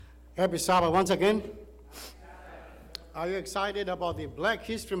Happy Sabbath once again. Are you excited about the Black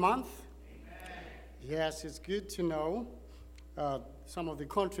History Month? Amen. Yes, it's good to know some of the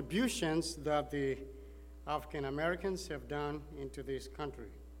contributions that the African Americans have done into this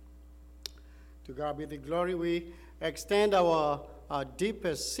country. To God be the glory. We extend our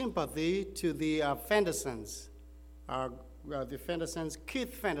deepest sympathy to the Fendersons. The Fendersons,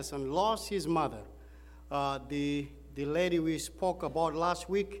 Keith Fenderson, lost his mother. The lady we spoke about last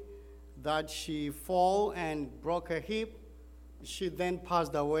week, that she fell and broke her hip. She then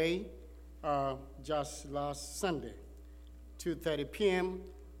passed away just last Sunday, 2:30 p.m.,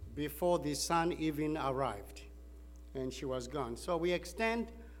 before the sun even arrived, and she was gone. So we extend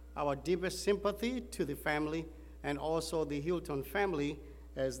our deepest sympathy to the family and also the Hilton family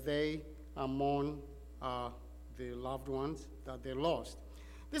as they mourn the loved ones that they lost.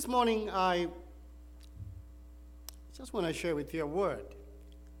 This morning, I just want to share with you a word.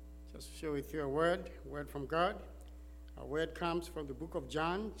 Just share with you a word from God. Our word comes from the book of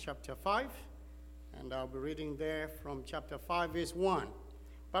John, chapter 5, and I'll be reading there from chapter 5, verse 1.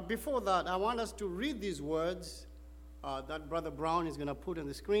 But before that, I want us to read these words that Brother Brown is going to put on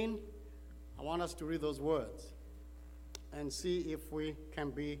the screen. I want us to read those words and see if we can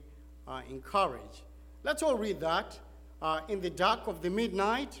be encouraged. Let's all read that. In the dark of the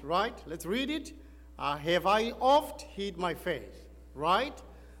midnight, right? Let's read it. Have I oft hid my face, right?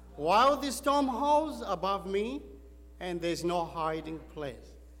 While the storm howls above me, and there's no hiding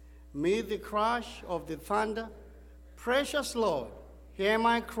place. Amid the crash of the thunder, precious Lord, hear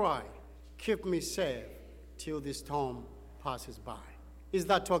my cry, keep me safe till the storm passes by. Is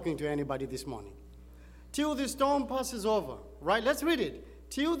that talking to anybody this morning? Till the storm passes over, right? Let's read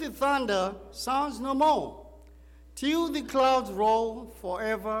it. Till the thunder sounds no more, till the clouds roll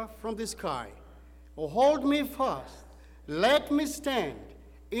forever from the sky. Oh, hold me fast, let me stand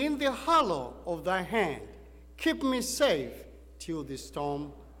in the hollow of thy hand. Keep me safe till the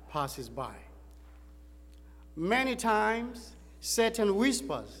storm passes by. Many times, Satan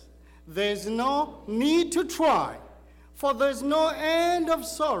whispers, there's no need to try, for there's no end of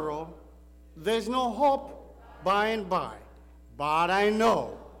sorrow, there's no hope by and by. But I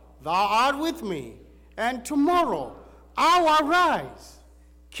know thou art with me, and tomorrow I'll arise.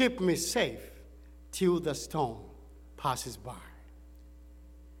 Keep me safe till the storm passes by.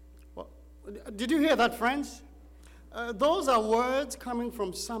 Well, did you hear that, friends? Those are words coming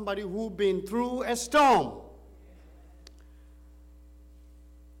from somebody who's been through a storm.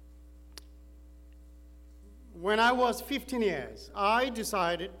 When I was 15 years, I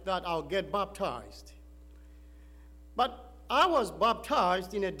decided that I'll get baptized. But I was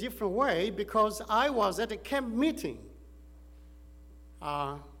baptized in a different way because I was at a camp meeting.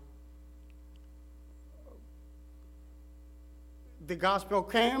 The gospel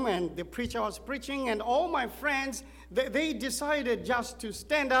came and the preacher was preaching, and all my friends, they decided just to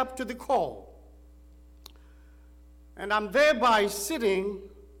stand up to the call. And I'm thereby sitting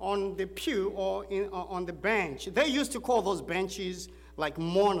on the pew or on the bench. They used to call those benches like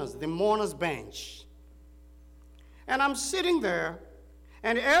mourners, the mourner's bench. And I'm sitting there,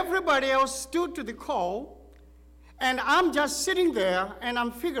 and everybody else stood to the call, and I'm just sitting there, and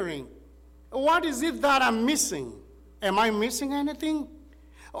I'm figuring, what is it that I'm missing? Am I missing anything?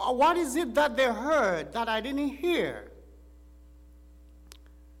 What is it that they heard that I didn't hear?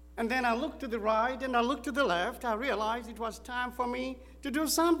 And then I looked to the right and I looked to the left. I realized it was time for me to do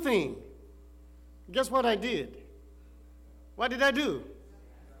something. Guess what I did? What did I do?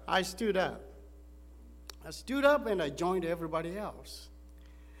 I stood up. I stood up and I joined everybody else.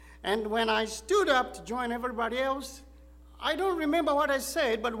 And when I stood up to join everybody else, I don't remember what I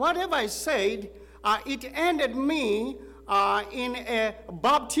said, but whatever I said, it ended me in a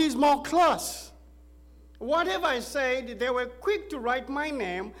baptismal class. Whatever I said, they were quick to write my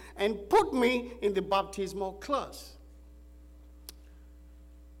name and put me in the baptismal class.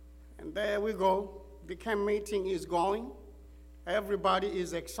 And there we go. The camp meeting is going. Everybody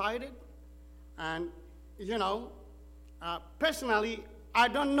is excited. And, personally, I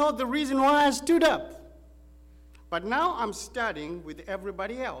don't know the reason why I stood up. But now I'm studying with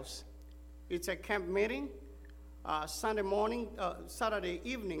everybody else. It's a camp meeting, Saturday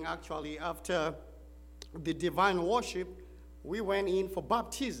evening, actually, after the divine worship, we went in for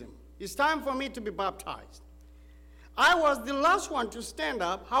baptism. It's time for me to be baptized. I was the last one to stand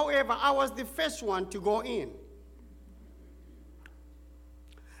up. However, I was the first one to go in.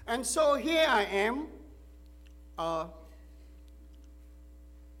 And so here I am.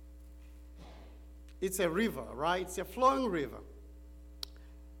 It's a river, right? It's a flowing river.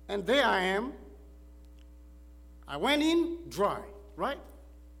 And there I am. I went in dry, right?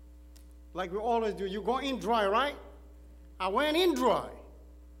 like we always do. You go in dry, right? I went in dry,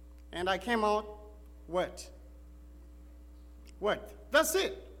 and I came out wet. Wet. That's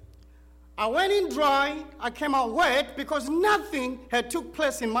it. I went in dry, I came out wet because nothing had took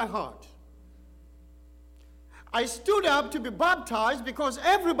place in my heart. I stood up to be baptized because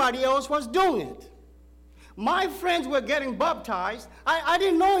everybody else was doing it. My friends were getting baptized. I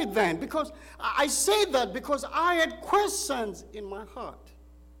didn't know it then because I say that because I had questions in my heart.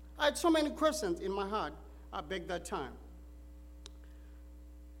 I had so many questions in my heart back that time.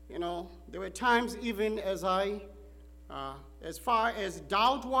 You know, there were times even as far as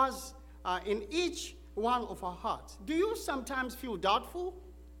doubt was in each one of our hearts. Do you sometimes feel doubtful?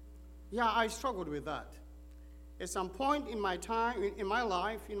 Yeah, I struggled with that. At some point in my time, in my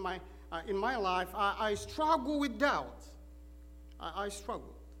life, I struggle with doubt. I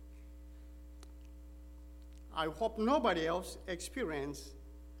struggled. I hope nobody else experienced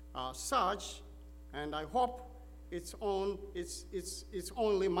such, and I hope it's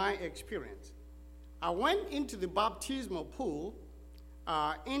only my experience. I went into the baptismal pool,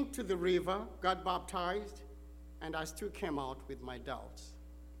 into the river, got baptized, and I still came out with my doubts.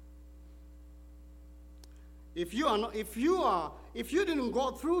 If you didn't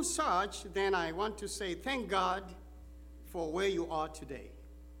go through such, then I want to say thank God for where you are today.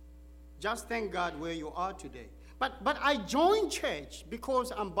 Just thank God where you are today. But I joined church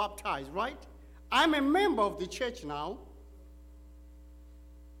because I'm baptized, right? I'm a member of the church now.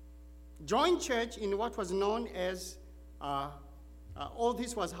 Joined church in what was known as, all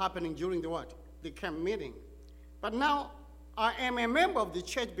this was happening during the what? The camp meeting. But now I am a member of the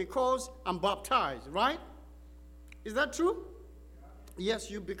church because I'm baptized, right? Is that true?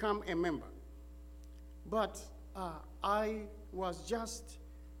 Yes, you become a member. But I was just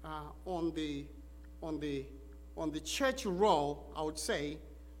on the church roll, I would say,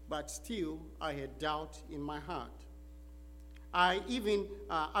 but still I had doubt in my heart. I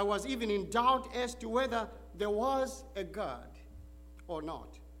was even in doubt as to whether there was a God or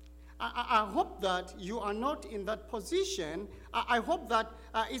not. I hope that you are not in that position. I hope that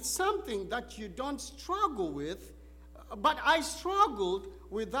it's something that you don't struggle with. But I struggled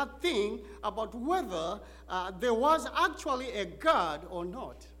with that thing about whether there was actually a God or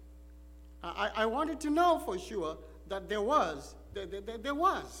not. I wanted to know for sure that there was. There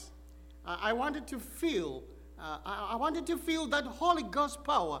was. I wanted to feel. I wanted to feel that Holy Ghost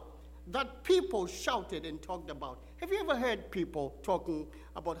power that people shouted and talked about. Have you ever heard people talking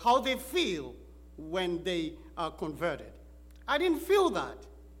about how they feel when they are converted? I didn't feel that.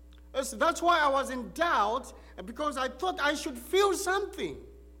 So that's why I was in doubt, because I thought I should feel something.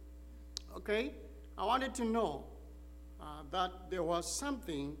 Okay? I wanted to know that there was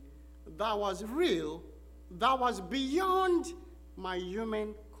something that was real, that was beyond my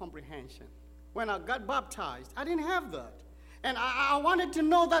human comprehension. When I got baptized, I didn't have that. And I wanted to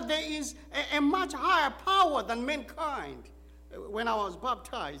know that there is a much higher power than mankind. When I was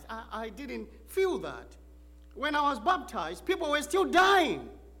baptized, I didn't feel that. When I was baptized, people were still dying.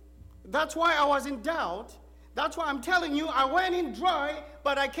 That's why I was in doubt. That's why I'm telling you, I went in dry,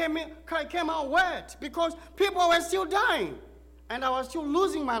 but I came out wet because people were still dying. And I was still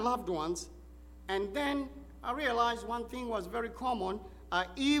losing my loved ones. And then I realized one thing was very common.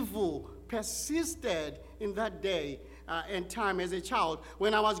 Evil persisted in that day and time as a child.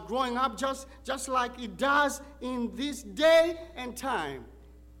 When I was growing up, just like it does in this day and time.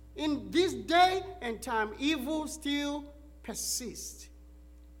 In this day and time, evil still persists.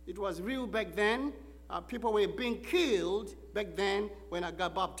 It was real back then. People were being killed back then when I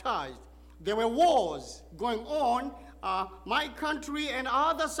got baptized. There were wars going on, my country and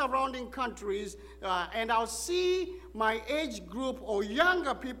other surrounding countries, and I'll see my age group or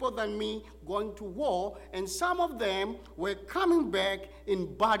younger people than me going to war, and some of them were coming back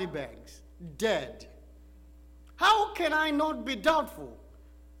in body bags, dead. How can I not be doubtful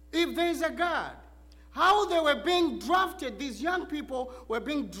if there is a God? How they were being drafted, these young people were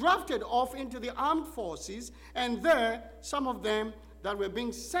being drafted off into the armed forces, and there, some of them that were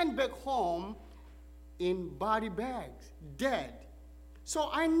being sent back home in body bags, dead. So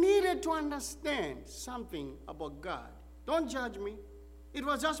I needed to understand something about God. Don't judge me. It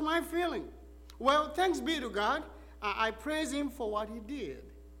was just my feeling. Well, thanks be to God. I praise him for what he did.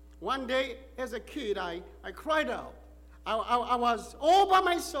 One day, as a kid, I cried out. I was all by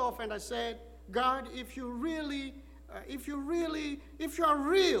myself, and I said, God, if you're really real,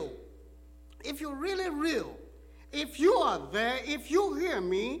 if you are there, if you hear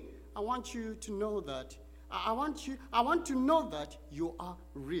me, I want you to know that. I want to know that you are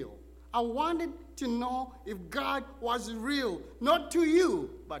real. I wanted to know if God was real, not to you,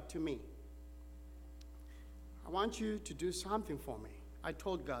 but to me. want you to do something for me. I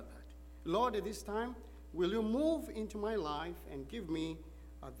told God that. Lord, at this time, will you move into my life and give me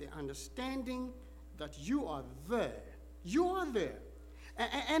the understanding that you are there. You are there.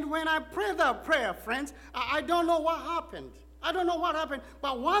 And when I pray that prayer, friends, I don't know what happened. I don't know what happened.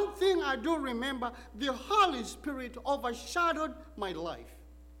 But one thing I do remember, the Holy Spirit overshadowed my life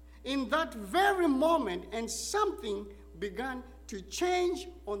in that very moment, and something began to change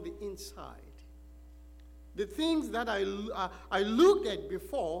on the inside. The things that I looked at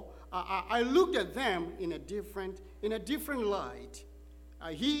before, I looked at them in a different light.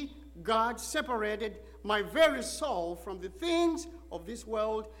 God separated my very soul from the things of this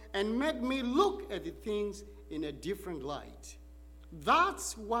world and made me look at the things in a different light.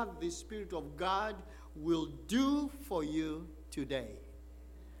 That's what the Spirit of God will do for you today.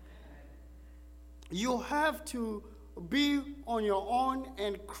 You have to be on your own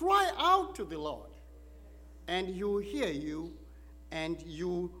and cry out to the Lord, and He will hear you, and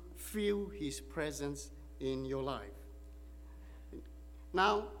you feel His presence in your life.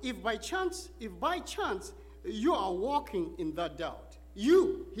 Now, if by chance you are walking in that doubt,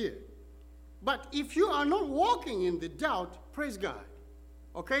 you here. But if you are not walking in the doubt, praise God.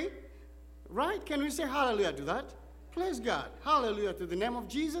 Okay? Right? Can we say hallelujah to that? Praise God. Hallelujah to the name of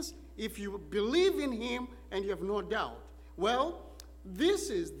Jesus. If you believe in Him and you have no doubt. Well, this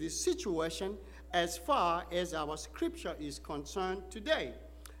is the situation as far as our scripture is concerned today.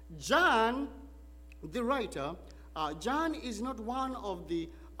 John, the writer, John is not one of the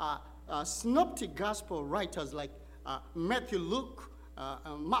synoptic gospel writers like Matthew, Luke,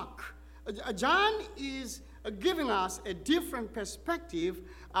 Mark. John is giving us a different perspective.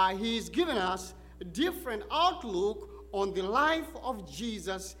 He's giving us a different outlook on the life of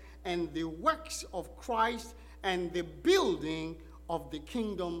Jesus and the works of Christ and the building of the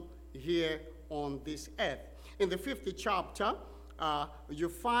kingdom here on this earth. In the 5th chapter, you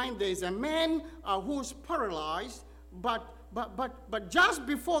find there's a man who's paralyzed, but just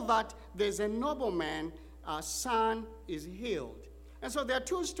before that, there's a nobleman, son is healed. And so there are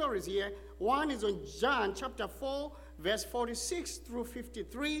two stories here. One is on John chapter 4, verse 46 through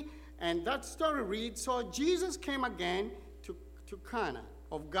 53, and that story reads, so Jesus came again to Cana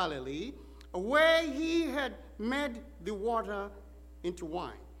of Galilee, where he had made the water into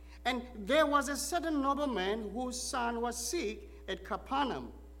wine. And there was a certain nobleman whose son was sick at Capernaum.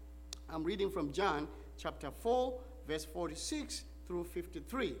 I'm reading from John chapter 4, verse 46 through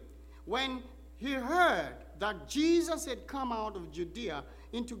 53. When he heard that Jesus had come out of Judea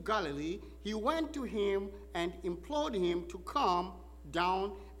into Galilee, he went to him and implored him to come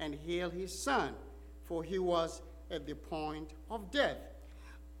down and heal his son, for he was at the point of death.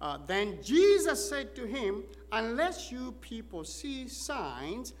 Then Jesus said to him, unless you people see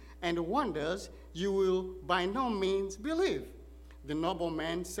signs and wonders, you will by no means believe. The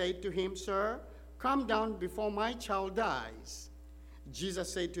nobleman said to him, sir, come down before my child dies.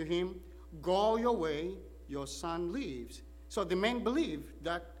 Jesus said to him, go your way, your son lives. So the man believed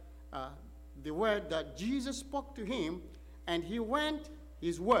that the word that Jesus spoke to him, and he went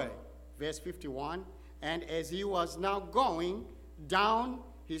his way. Verse 51, and as he was now going down,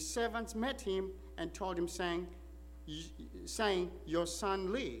 his servants met him and told him, saying, your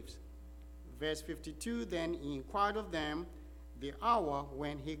son lives. Verse 52, then he inquired of them the hour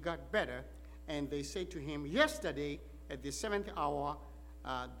when he got better, and they said to him, yesterday at the 7th hour,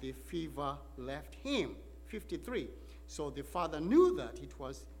 the fever left him. 53. So the father knew that it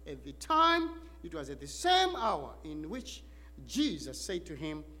was at the same hour in which Jesus said to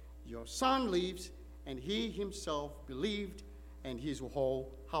him, your son lives, and he himself believed, and his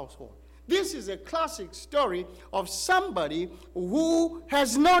whole household. This is a classic story of somebody who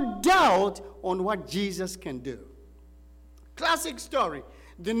has no doubt on what Jesus can do. Classic story.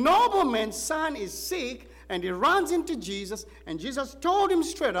 The nobleman's son is sick, and he runs into Jesus, and Jesus told him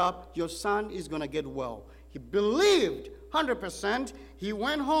straight up, your son is going to get well. He believed 100%. He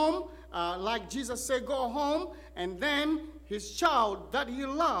went home, like Jesus said, go home, and then his child that he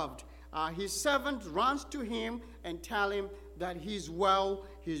loved, his servant runs to him and tell him that he's well,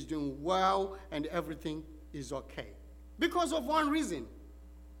 he's doing well, and everything is okay. Because of one reason.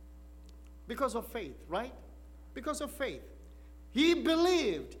 Because of faith, right? Because of faith. He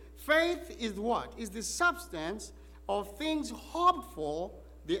believed. Faith is what? Is the substance of things hoped for,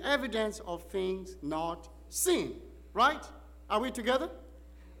 the evidence of things not seen. Right? Are we together?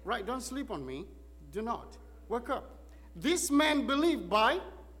 Right, don't sleep on me. Do not. Wake up. This man believed by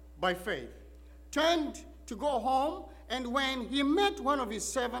faith. Turned to go home, and when he met one of his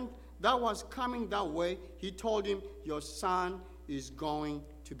servants that was coming that way, he told him, your son is going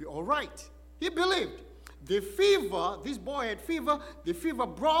to be all right. He believed. the fever, this boy had fever, the fever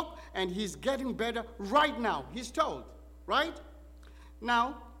broke, and he's getting better right now, he's told, right?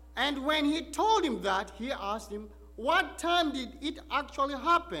 Now, and when he told him that, he asked him, what time did it actually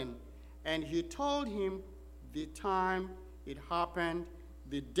happen? And he told him the time it happened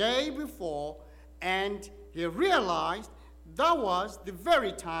the day before, and he realized that was the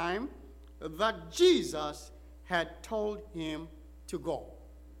very time that Jesus had told him to go.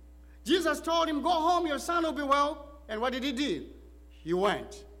 Jesus told him, go home, your son will be well. And what did he do? He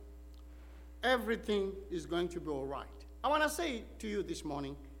went. Everything is going to be all right. I want to say to you this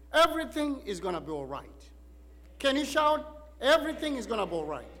morning, everything is going to be all right. Can you shout? Everything is going to be all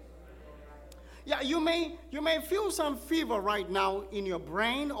right. Yeah, you may feel some fever right now in your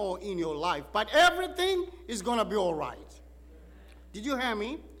brain or in your life, but everything is going to be all right. Did you hear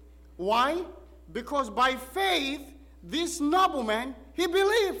me? Why? Because by faith, this nobleman, he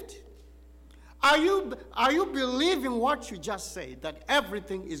believed. Are you believing what you just said, that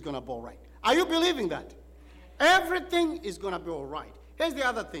everything is going to be all right? Are you believing that? Everything is going to be all right. Here's the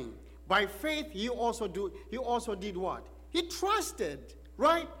other thing. By faith, he also did what? He trusted,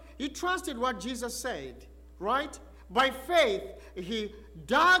 right? He trusted what Jesus said, right? By faith, he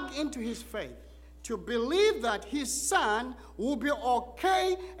dug into his faith to believe that his son will be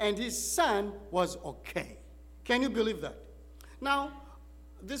okay, and his son was okay. Can you believe that? Now,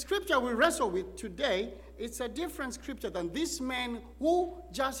 the scripture we wrestle with today, it's a different scripture than this man who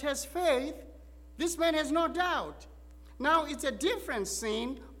just has faith. This man has no doubt. Now, it's a different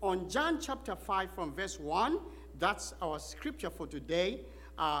scene on John chapter 5 from verse 1. That's our scripture for today.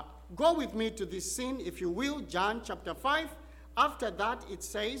 Go with me to this scene, if you will, John chapter 5. After that, it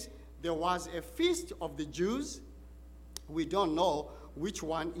says, there was a feast of the Jews. We don't know which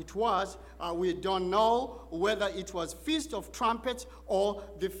one it was. We don't know whether it was Feast of Trumpets or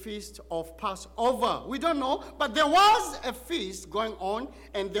the Feast of Passover. We don't know, but there was a feast going on,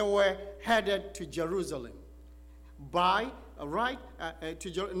 and they were headed to Jerusalem. Now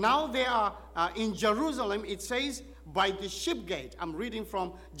they are in Jerusalem, it says, by the sheep gate. I'm reading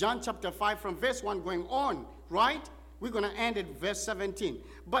from John chapter 5 from verse 1 going on, right? We're going to end at verse 17.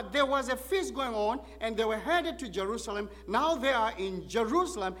 But there was a feast going on, and they were headed to Jerusalem. Now they are in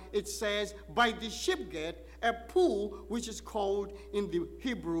Jerusalem, it says, by the sheep gate, a pool which is called in the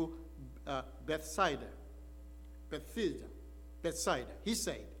Hebrew Bethsaida. He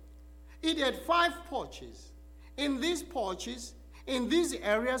said, it had 5 porches. In these porches, in these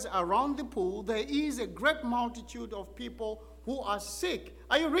areas around the pool, there is a great multitude of people who are sick.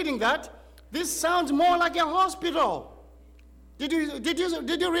 Are you reading that? This sounds more like a hospital. Did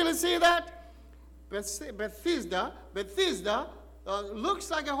you really see that? Bethesda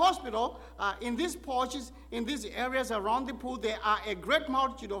looks like a hospital. In these porches, in these areas around the pool, there are a great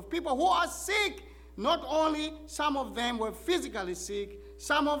multitude of people who are sick. Not only some of them were physically sick,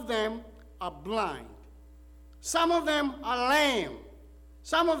 some of them are blind. Some of them are lame.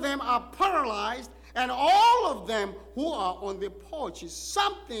 Some of them are paralyzed. And all of them who are on the porches,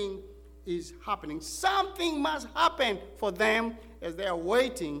 something is happening. Something must happen for them as they are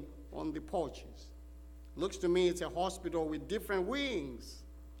waiting on the porches. Looks to me it's a hospital with different wings.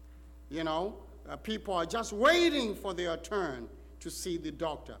 You know, people are just waiting for their turn to see the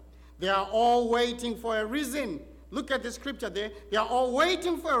doctor. They are all waiting for a reason. Look at the scripture there. They are all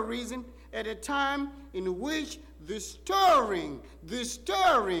waiting for a reason at a time in which the stirring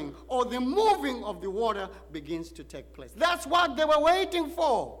or the moving of the water begins to take place. That's what they were waiting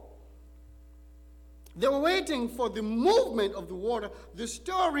for. They were waiting for the movement of the water, the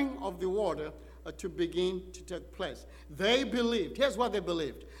stirring of the water to begin to take place. They believed. Here's what they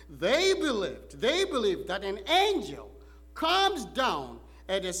believed. They believed that an angel comes down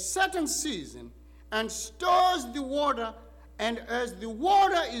at a certain season and stirs the water, and as the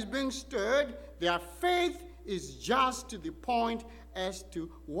water is being stirred, their faith is just to the point as to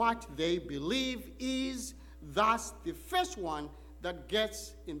what they believe is. Thus, the first one that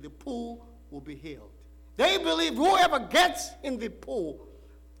gets in the pool will be healed. They believe whoever gets in the pool,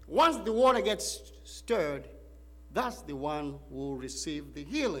 once the water gets stirred, that's the one who will receive the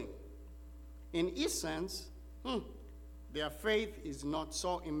healing. In essence, their faith is not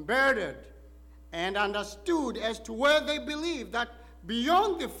so embedded and understood as to where they believe that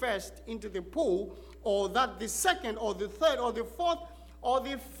beyond the first into the pool, or that the second or the third or the fourth or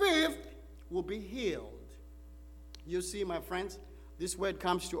the fifth will be healed. You see, my friends, this word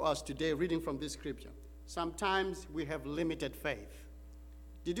comes to us today reading from this scripture. Sometimes we have limited faith.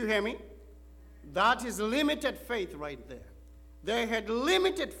 Did you hear me? That is limited faith right there. They had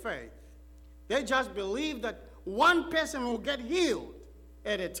limited faith. They just believed that one person will get healed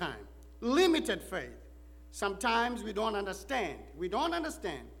at a time. Limited faith. Sometimes we don't understand. We don't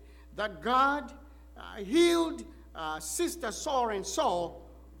understand that God healed Sister so-and-so.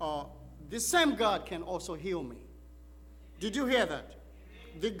 The same God can also heal me. Did you hear that?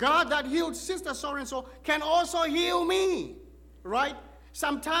 The God that healed Sister so-and-so can also heal me, right?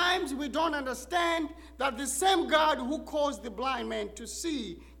 Sometimes we don't understand that the same God who caused the blind man to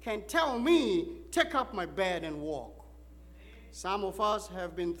see can tell me, take up my bed and walk. Some of us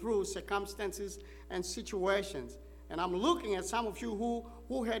have been through circumstances and situations, and I'm looking at some of you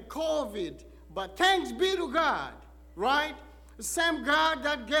who had COVID, but thanks be to God, right? The same God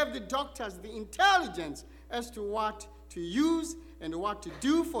that gave the doctors the intelligence as to what to use and what to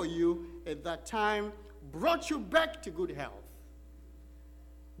do for you at that time brought you back to good health.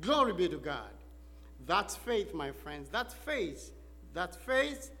 Glory be to God. That's faith, my friends. That's faith. That's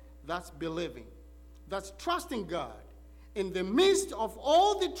faith. That's believing. That's trusting God in the midst of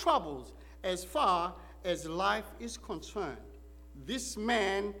all the troubles as far as life is concerned. This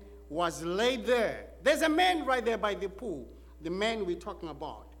man was laid there. There's a man right there by the pool, the man we're talking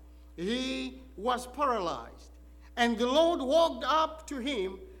about. He was paralyzed. And the Lord walked up to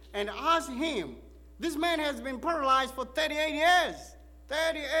him and asked him, this man has been paralyzed for 38 years.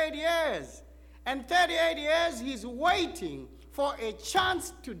 38 years. And 38 years he's waiting for a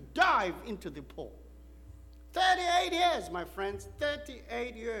chance to dive into the pool. 38 years, my friends,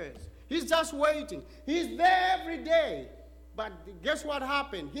 38 years. He's just waiting. He's there every day. But guess what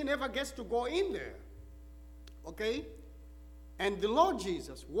happened? He never gets to go in there. Okay? And the Lord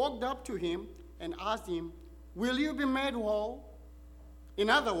Jesus walked up to him and asked him, will you be made whole? In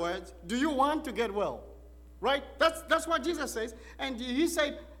other words, do you want to get well? Right? That's what Jesus says. And he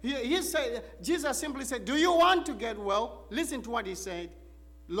said, Jesus simply said, do you want to get well? Listen to what he said.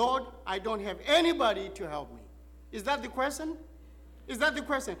 Lord, I don't have anybody to help me. Is that the question? Is that the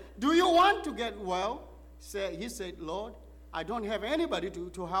question? Do you want to get well? He said, Lord, I don't have anybody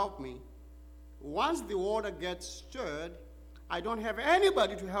to help me. Once the water gets stirred, I don't have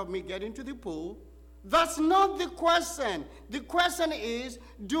anybody to help me get into the pool. That's not the question. The question is,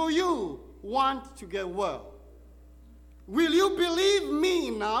 do you want to get well? Will you believe me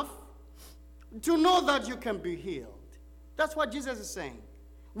enough to know that you can be healed? That's what Jesus is saying.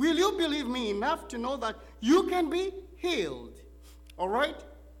 Will you believe me enough to know that you can be healed? All right?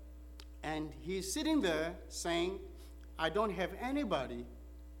 And he's sitting there saying, I don't have anybody.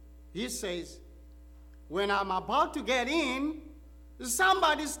 He says, when I'm about to get in,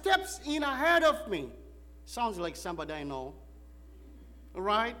 somebody steps in ahead of me. Sounds like somebody I know. All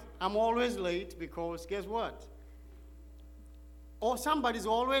right? I'm always late because guess what? Or somebody's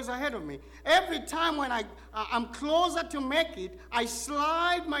always ahead of me. Every time when I'm closer to make it, I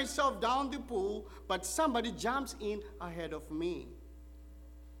slide myself down the pool, but somebody jumps in ahead of me.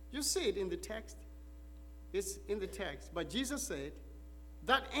 You see it in the text. It's in the text. But Jesus said,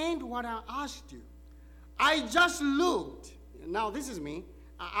 that ain't what I asked you. I just looked. Now this is me.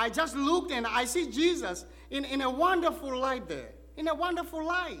 I just looked and I see Jesus in a wonderful light there. In a wonderful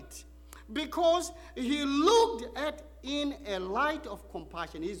light. Because he looked in a light of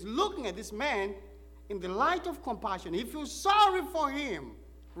compassion. He's looking at this man in the light of compassion. He feels sorry for him,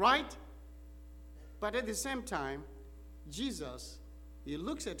 right? But at the same time, Jesus, he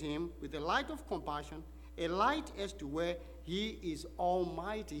looks at him with a light of compassion, a light as to where he is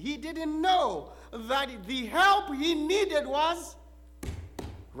almighty. He didn't know that the help he needed was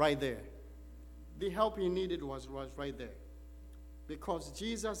right there. The help he needed was right there. Because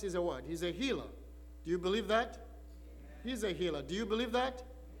Jesus is a what? He's a healer. Do you believe that? He's a healer. Do you believe that?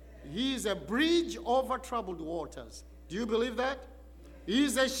 He is a bridge over troubled waters. Do you believe that? He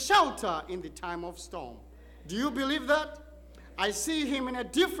is a shelter in the time of storm. Do you believe that? I see him in a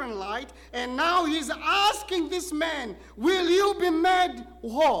different light, and now he's asking this man, will you be made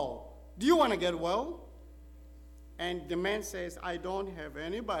whole? Do you want to get well? And the man says, I don't have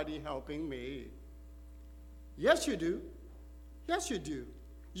anybody helping me. Yes, you do. Yes, you do.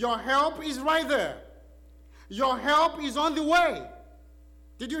 Your help is right there. Your help is on the way.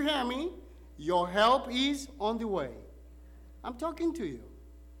 Did you hear me? Your help is on the way. I'm talking to you.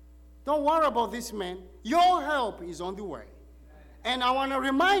 Don't worry about this man. Your help is on the way. And I want to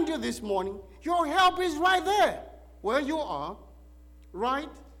remind you this morning, your help is right there where you are, right?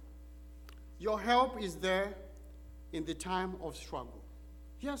 Your help is there in the time of struggle.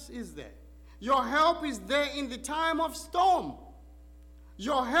 Yes, it's there. Your help is there in the time of storm.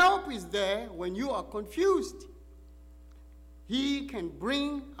 Your help is there when you are confused. He can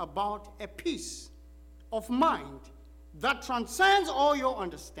bring about a peace of mind that transcends all your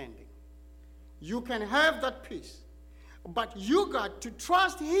understanding. You can have that peace. But you got to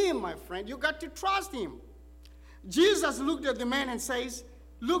trust him, my friend. You got to trust him. Jesus looked at the man and says,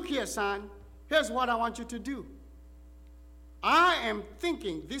 look here, son, here's what I want you to do. I am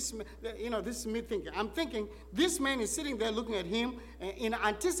thinking, this is me thinking. I'm thinking this man is sitting there looking at him in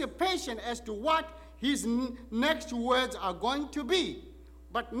anticipation as to what his next words are going to be.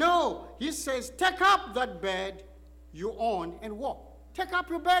 But no, he says, take up that bed you own and walk. Take up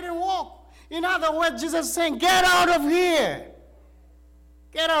your bed and walk. In other words, Jesus is saying, get out of here.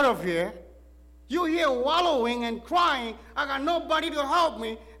 Get out of here. You're here wallowing and crying. I got nobody to help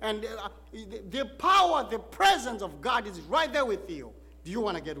me. And the power, the presence of God is right there with you. Do you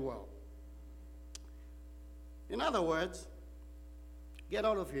want to get well? In other words, get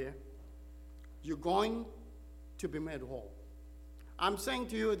out of here. You're going to be made whole. I'm saying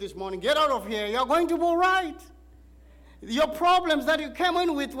to you this morning, get out of here. You're going to be all right. Your problems that you came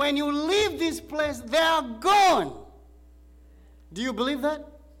in with when you leave this place, they are gone. Do you believe that?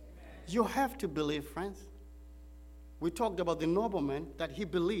 You have to believe, friends. We talked about the nobleman that he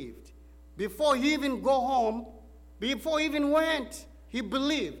believed. Before he even go home, before he even went, he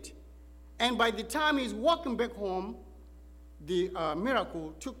believed. And by the time he's walking back home, the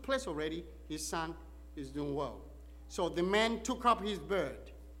miracle took place already. His son is doing well. So the man took up his bed.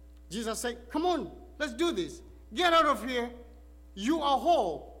 Jesus said, come on, let's do this. Get out of here. You are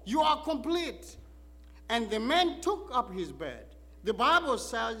whole. You are complete. And the man took up his bed. The Bible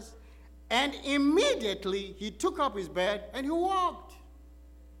says, and immediately he took up his bed and he walked.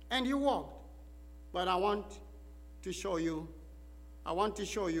 And he walked. But I want to show you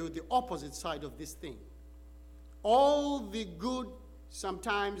the opposite side of this thing. All the good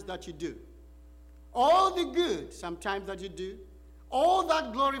sometimes that you do, all the good sometimes that you do, all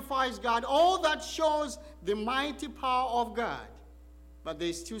that glorifies God, all that shows the mighty power of God, but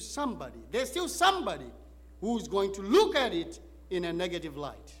there's still somebody who's going to look at it in a negative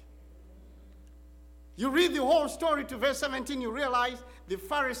light. You read the whole story to verse 17, you realize the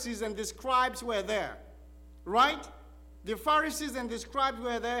Pharisees and the scribes were there, right? The Pharisees and the scribes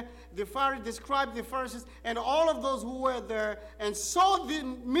were there, the scribes, the Pharisees, and all of those who were there and saw the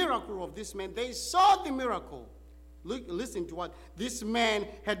miracle of this man. They saw the miracle. Look, listen to what this man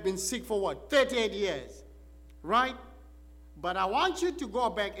had been sick for what? 38 years, right? But I want you to go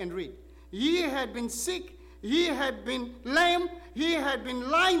back and read. He had been sick, he had been lame, he had been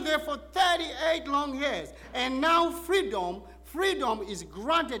lying there for 38 long years. And now freedom is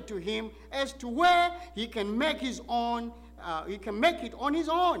granted to him as to where he can make his own, he can make it on his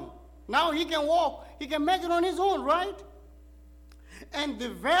own. Now he can walk, he can make it on his own, right? And the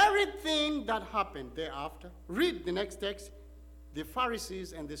very thing that happened thereafter, read the next text, the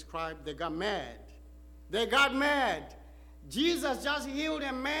Pharisees and the scribes, they got mad. They got mad. Jesus just healed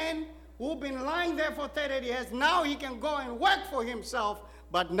a man who'd been lying there for 30 years. Now he can go and work for himself.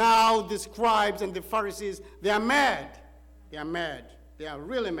 But now the scribes and the Pharisees, they are mad. They are mad. They are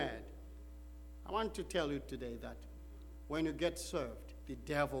really mad. I want to tell you today that when you get served, the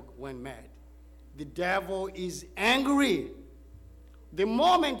devil went mad. The devil is angry. The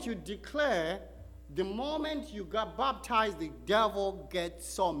moment you declare, the moment you got baptized, the devil gets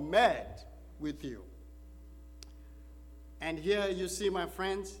so mad with you. And here you see, my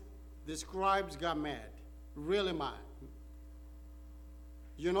friends, the scribes got mad, really mad.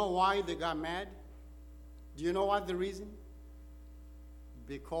 You know why they got mad? Do you know what the reason?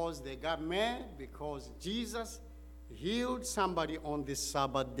 Because they got mad because Jesus healed somebody on the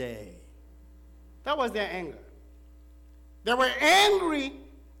Sabbath day. That was their anger. They were angry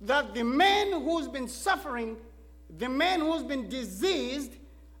that the man who's been suffering, the man who's been diseased,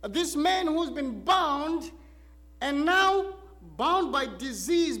 this man who's been bound, and now bound by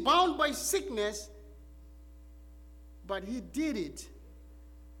disease, bound by sickness, but he did it.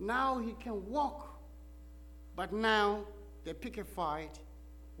 Now he can walk. But now they pick a fight.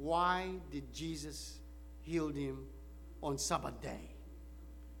 Why did Jesus heal him on Sabbath day?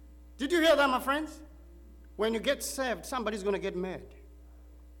 Did you hear that, my friends? When you get saved, somebody's going to get mad.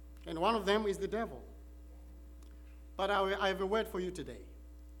 And one of them is the devil. But I have a word for you today.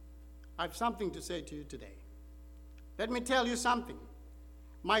 I have something to say to you today. Let me tell you something.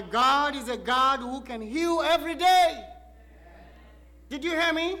 My God is a God who can heal every day. Did you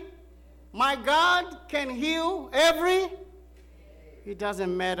hear me? My God can heal every day. It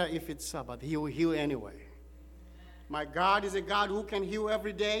doesn't matter if it's Sabbath. He will heal anyway. My God is a God who can heal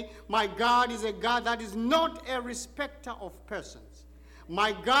every day. My God is a God that is not a respecter of persons.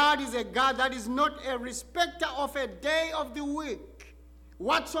 My God is a God that is not a respecter of a day of the week.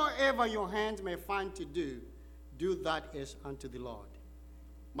 Whatsoever your hands may find to do, do that as unto the Lord.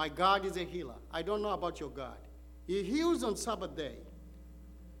 My God is a healer. I don't know about your God. He heals on Sabbath day,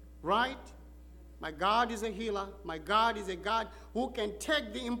 right? My God is a healer. My God is a God who can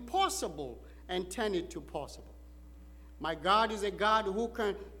take the impossible and turn it to possible. My God is a God who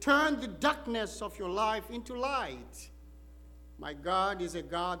can turn the darkness of your life into light. My God is a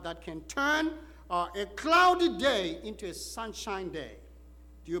God that can turn a cloudy day into a sunshine day.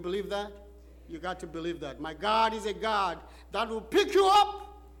 Do you believe that? You got to believe that. My God is a God that will pick you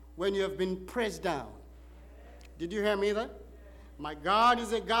up when you have been pressed down. Did you hear me there? My God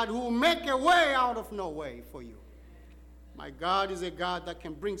is a God who will make a way out of no way for you. My God is a God that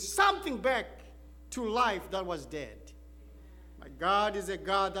can bring something back to life that was dead. My God is a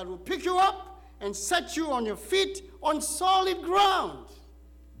God that will pick you up and set you on your feet on solid ground.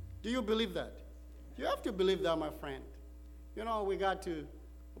 Do you believe that? You have to believe that, my friend. You know, we got to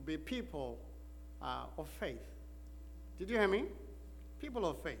be people of faith. Did you hear me? People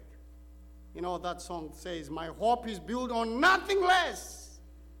of faith. You know, that song says, my hope is built on nothing less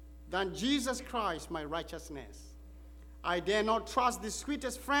than Jesus Christ, my righteousness. I dare not trust the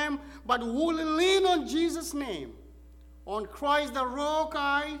sweetest frame, but will lean on Jesus' name. On Christ the rock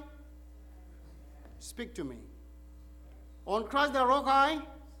I, speak to me. On Christ the rock I,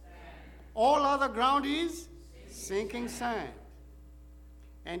 all other ground is sinking sand.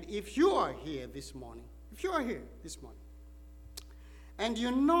 And if you are here this morning, and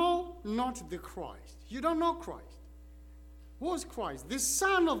you know not the Christ, you don't know Christ. Who is Christ? The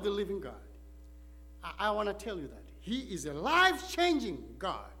Son of the living God. I want to tell you that. He is a life-changing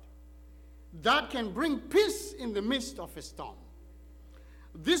God that can bring peace in the midst of a storm.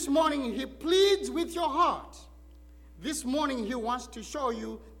 This morning, he pleads with your heart. This morning, he wants to show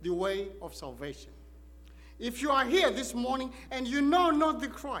you the way of salvation. If you are here this morning and you know not the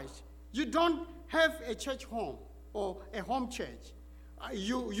Christ, you don't have a church home or a home church.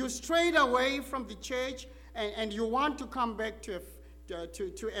 You strayed away from the church and you want to come back to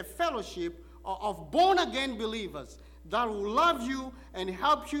a fellowship of born-again believers that will love you and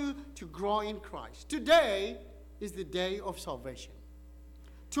help you to grow in Christ. Today is the day of salvation.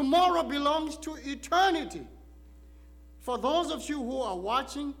 Tomorrow belongs to eternity. For those of you who are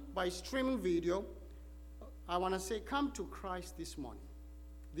watching by streaming video, I want to say, come to Christ this morning,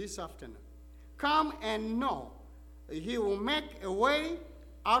 this afternoon. Come and know he will make a way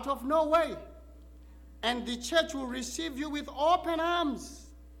out of no way. And the church will receive you with open arms.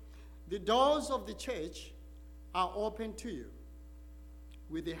 The doors of the church are open to you.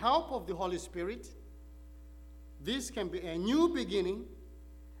 With the help of the Holy Spirit, this can be a new beginning,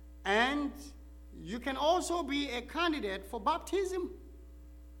 and you can also be a candidate for baptism.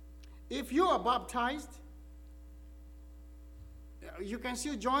 If you are baptized, you can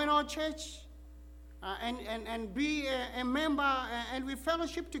still join our church and be a member, and we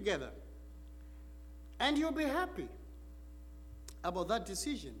fellowship together. And you'll be happy about that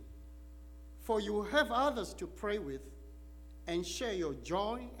decision, for you will have others to pray with and share your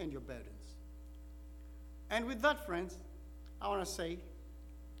joy and your burdens. And with that, friends, I want to say,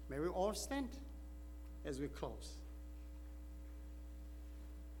 may we all stand as we close.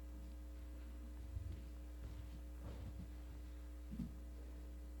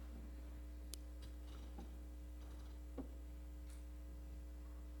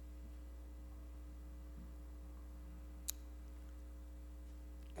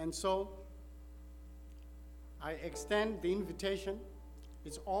 And so, I extend the invitation.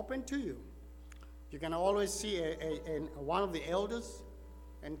 It's open to you. You can always see one of the elders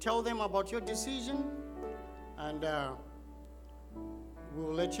and tell them about your decision, and we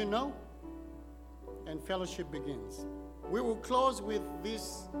will let you know, and fellowship begins. We will close with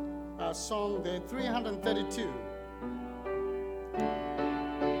this song, the 332,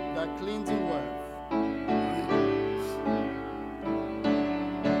 the cleansing word.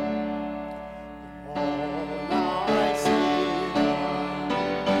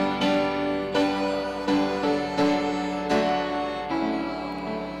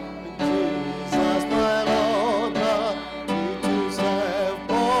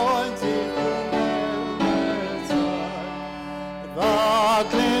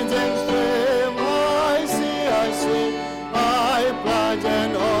 I plunge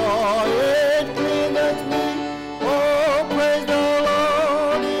and all it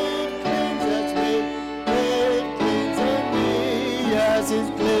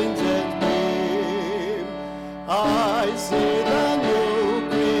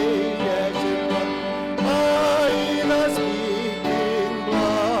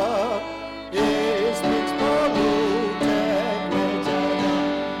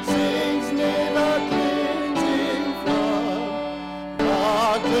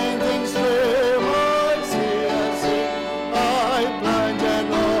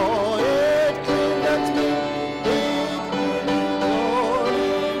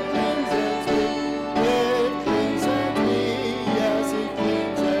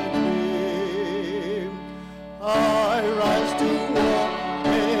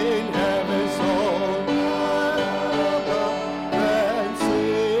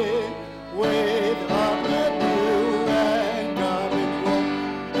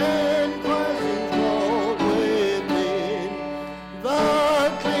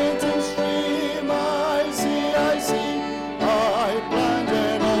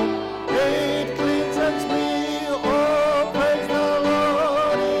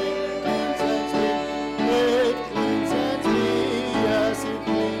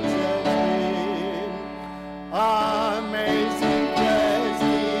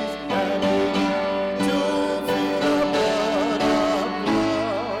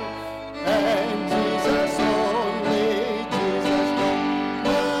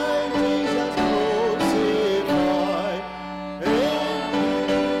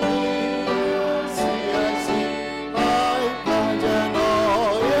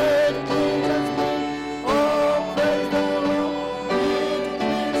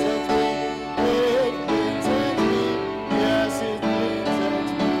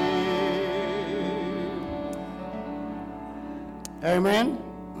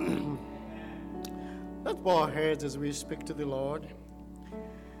Amen. Let's bow our heads as we speak to the Lord.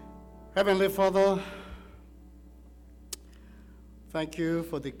 Heavenly Father, thank you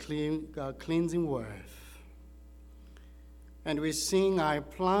for the cleansing word. And we sing, I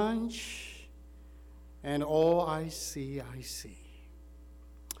plunge, and all I see, I see.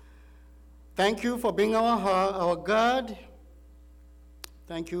 Thank you for being our God.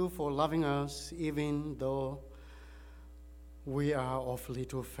 Thank you for loving us, even though we are of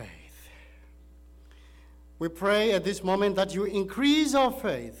little faith. We pray at this moment that you increase our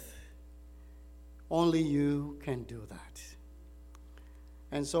faith. Only you can do that.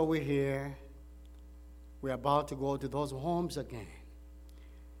 And so we're here. We're about to go to those homes again.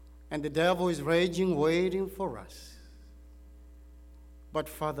 And the devil is raging, waiting for us. But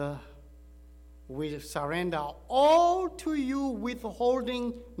Father, we surrender all to you,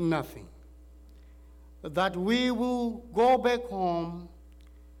 withholding nothing. That we will go back home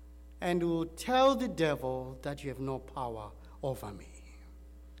and will tell the devil that you have no power over me.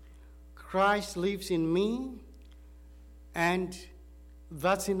 Christ lives in me, and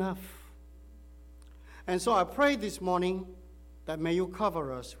that's enough. And so I pray this morning that may you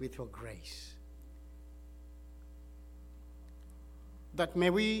cover us with your grace. That may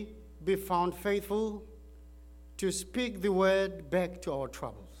we be found faithful to speak the word back to our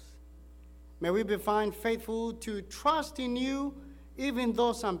troubles. May we be found faithful to trust in you, even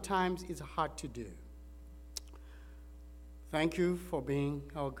though sometimes it's hard to do. Thank you for being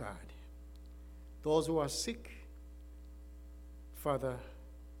our God. Those who are sick, Father,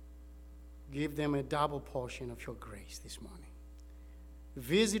 give them a double portion of your grace this morning.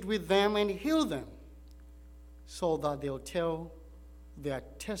 Visit with them and heal them so that they'll tell their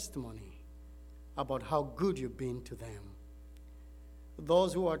testimony about how good you've been to them.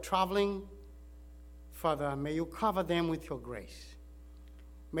 Those who are traveling, Father, may you cover them with your grace.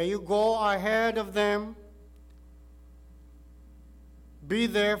 May you go ahead of them, be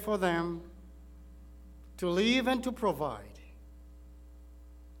there for them, to live and to provide.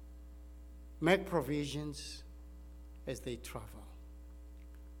 Make provisions as they travel.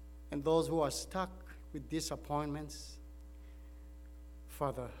 And those who are stuck with disappointments,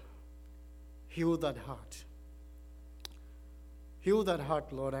 Father, heal that heart. Heal that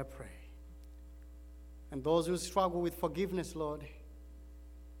heart, Lord, I pray. And those who struggle with forgiveness, Lord,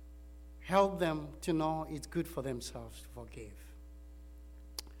 help them to know it's good for themselves to forgive.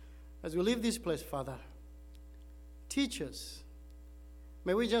 As we leave this place, Father, teach us.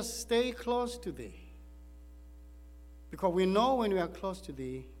 May we just stay close to Thee. Because we know when we are close to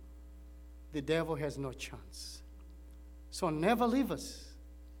Thee, the devil has no chance. So never leave us.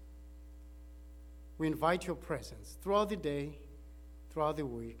 We invite your presence throughout the day, throughout the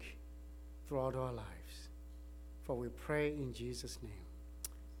week, throughout our lives. For we pray in Jesus' name.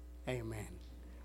 Amen.